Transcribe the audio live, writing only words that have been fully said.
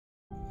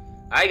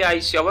Hi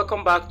guys, you're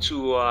welcome back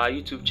to our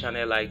YouTube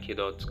channel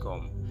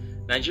ik.com.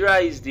 Nigeria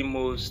is the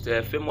most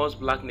famous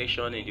black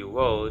nation in the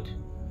world.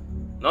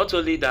 Not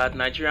only that,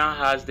 Nigeria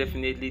has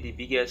definitely the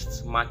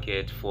biggest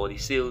market for the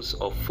sales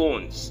of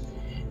phones.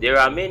 There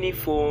are many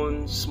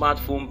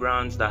smartphone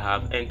brands that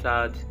have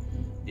entered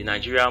the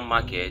Nigerian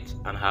market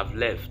and have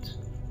left,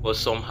 but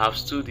some have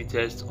stood the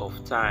test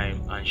of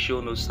time and show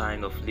no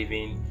sign of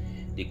leaving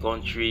the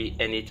country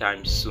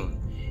anytime soon.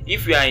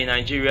 If you are in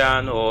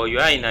Nigerian or you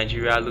are in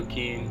Nigeria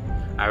looking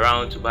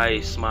around to buy a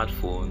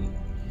smartphone,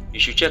 you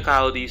should check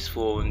out these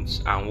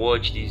phones and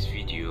watch this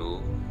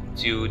video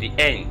till the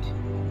end.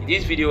 In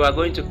this video, we are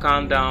going to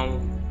count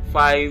down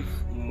 5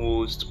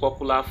 most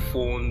popular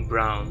phone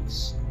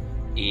brands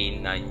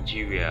in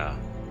Nigeria.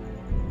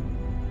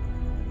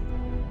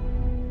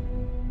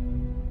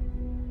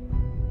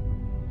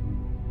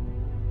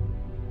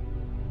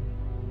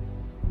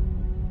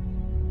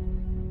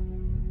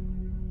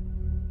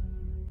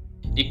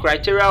 The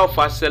criteria of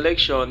our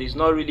selection is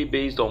not really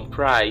based on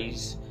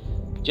price.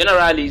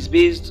 Generally, it's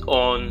based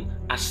on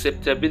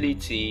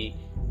acceptability,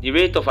 the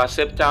rate of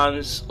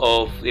acceptance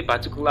of a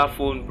particular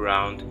phone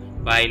brand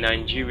by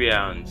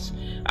Nigerians.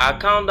 Our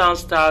countdown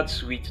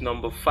starts with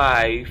number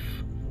 5,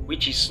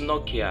 which is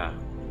Nokia.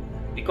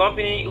 The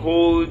company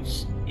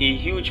holds a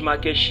huge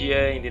market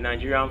share in the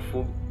Nigerian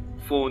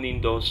phone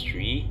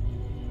industry.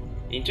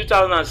 In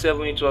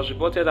 2007, it was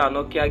reported that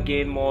Nokia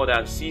gained more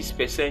than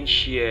 6%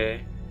 share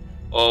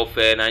of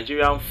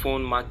Nigerian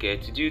phone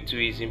market due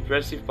to its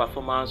impressive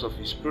performance of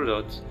its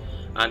products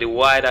and the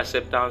wide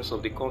acceptance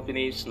of the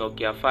company's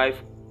Nokia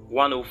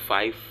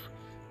 5105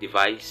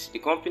 device. The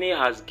company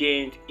has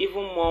gained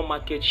even more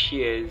market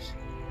shares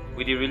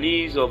with the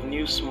release of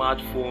new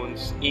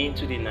smartphones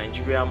into the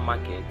Nigerian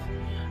market,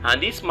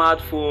 and these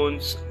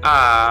smartphones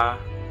are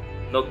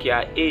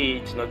Nokia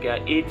 8,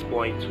 Nokia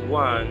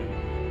 8.1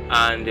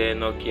 and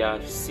Nokia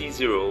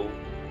C0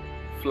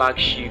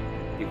 flagship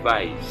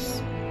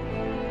device.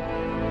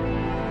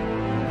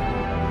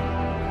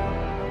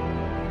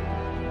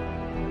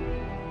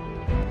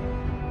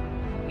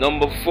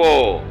 Number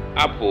 4,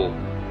 Apple.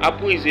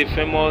 Apple is a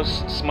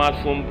famous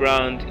smartphone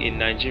brand in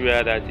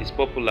Nigeria that is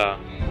popular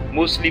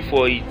mostly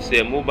for its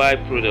mobile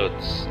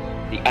products,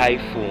 the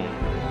iPhone.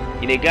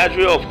 In a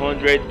gathering of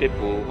 100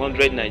 people,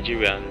 100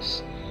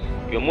 Nigerians,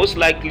 you're most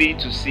likely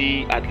to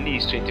see at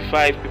least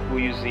 25 people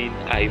using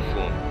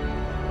iPhone.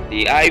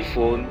 The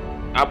iPhone,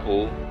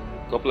 Apple,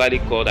 popularly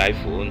called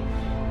iPhone,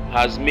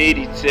 has made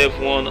itself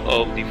one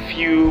of the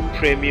few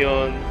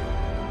premium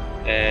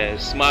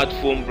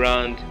smartphone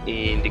brand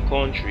in the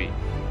country.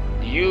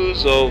 The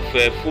use of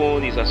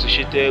phone is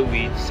associated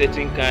with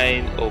certain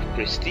kind of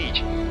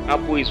prestige.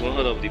 Apple is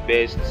one of the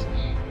best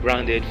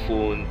branded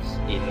phones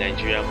in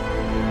Nigeria.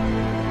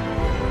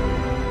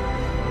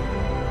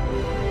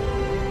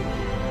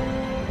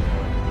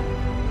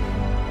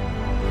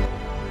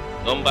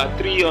 Number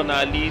 3 on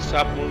our list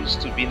happens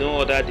to be no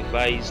other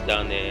device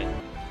than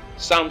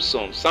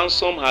Samsung.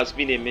 Samsung has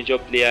been a major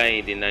player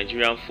in the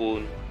Nigerian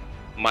phone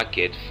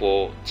market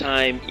for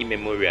time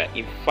immemorial.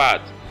 In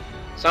fact,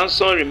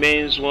 Samsung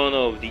remains one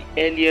of the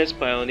earliest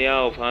pioneer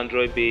of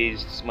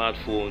Android-based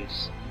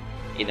smartphones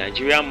in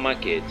Nigerian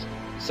market.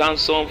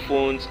 Samsung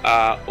phones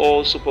are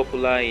also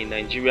popular in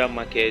Nigerian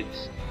market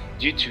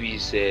due to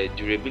its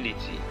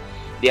durability.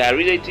 They are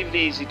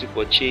relatively easy to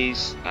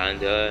purchase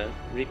and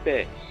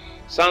repair.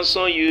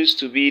 Samsung used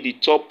to be the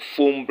top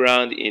phone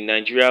brand in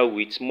Nigeria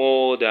with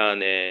more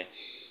than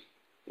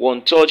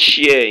 1/3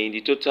 share in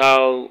the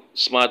total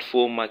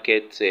smartphone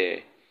market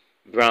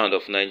brand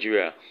of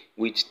Nigeria,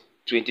 with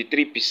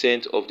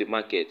 23% of the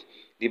market.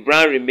 The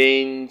brand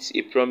remains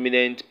a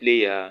prominent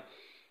player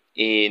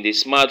in the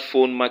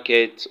smartphone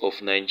market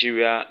of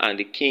Nigeria and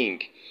the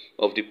king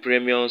of the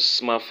premium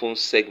smartphone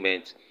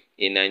segment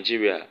in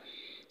Nigeria.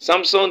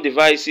 Samsung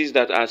devices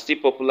that are still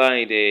popular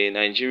in the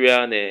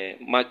Nigerian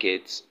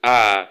market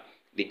are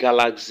the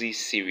Galaxy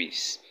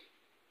series.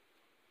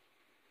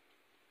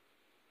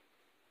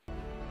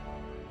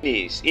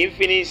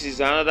 Infinix is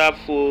another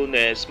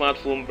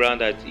smartphone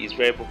brand that is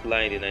very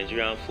popular in the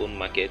Nigerian phone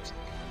market.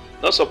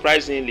 Not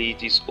surprisingly,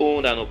 it is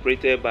owned and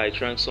operated by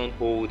Transsion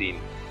Holding,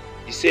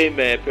 the same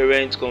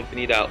parent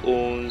company that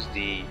owns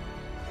the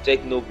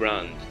Techno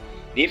brand.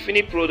 The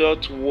Infinix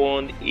product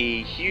won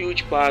a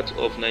huge part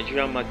of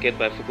Nigerian market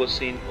by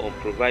focusing on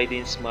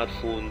providing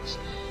smartphones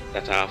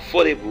that are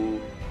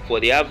affordable for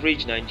the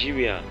average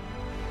Nigerian.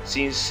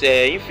 Since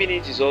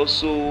Infinix is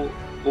also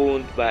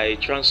owned by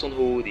Transsion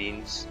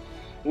Holdings,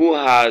 who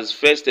has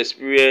first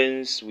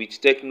experience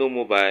with Techno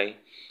Mobile,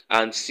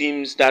 and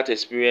seems that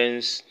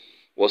experience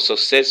was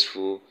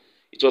successful,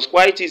 it was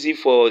quite easy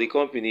for the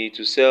company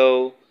to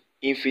sell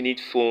Infinix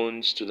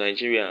phones to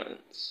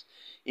Nigerians.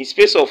 In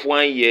space of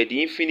 1 year,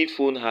 the Infinix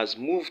phone has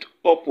moved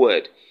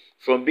upward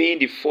from being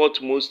the 4th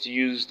most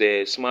used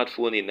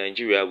smartphone in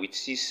Nigeria with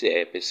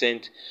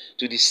 6%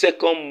 to the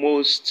 2nd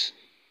most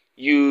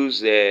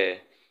used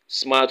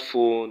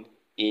smartphone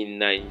in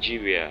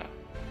Nigeria.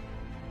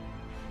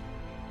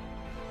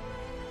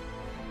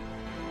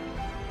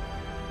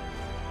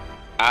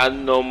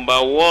 And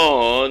number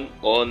one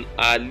on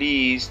our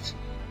list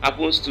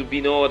happens to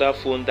be no other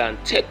phone than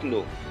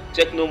Tecno.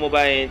 Tecno Mobile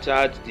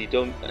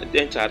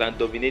entered and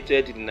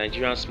dominated the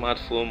Nigerian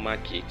smartphone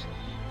market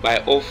by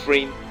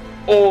offering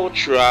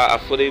ultra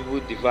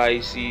affordable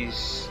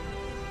devices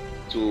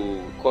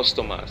to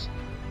customers.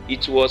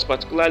 It was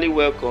particularly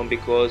welcome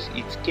because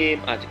it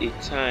came at a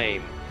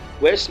time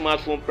where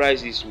smartphone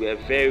prices were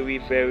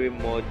very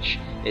much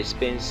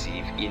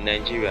expensive in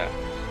Nigeria.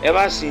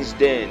 Ever since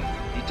then,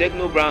 the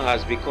Tecno brand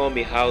has become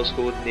a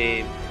household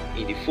name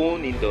in the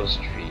phone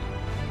industry,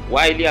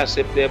 widely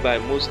accepted by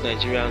most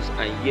Nigerians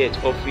and yet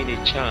offering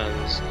a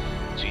chance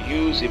to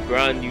use a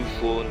brand new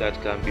phone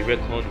that can be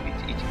reckoned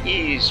with. It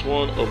is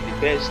one of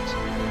the best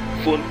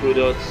phone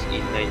products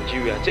in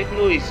Nigeria.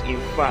 Tecno is in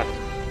fact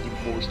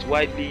the most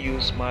widely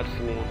used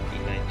smartphone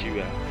in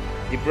Nigeria.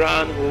 The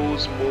brand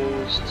holds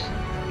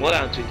more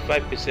than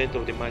 25%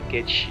 of the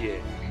market share.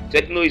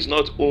 Tecno is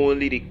not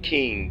only the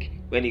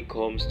king when it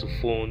comes to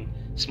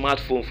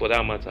smartphone for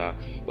that matter,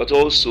 but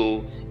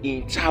also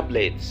in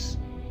tablets.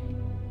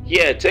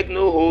 Here,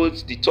 Tecno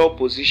holds the top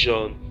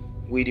position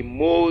with the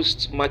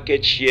most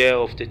market share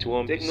of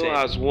 31%. Tecno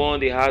has won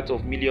the heart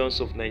of millions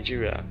of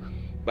Nigeria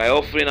by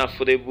offering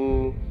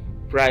affordable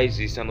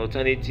prices and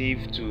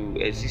alternative to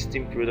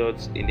existing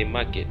products in the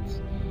market.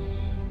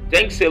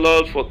 Thanks a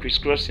lot for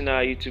crisscrossing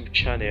our YouTube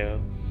channel.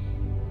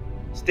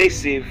 Stay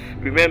safe,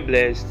 remain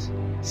blessed.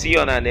 See you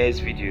on our next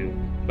video.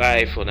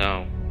 Bye for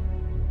now.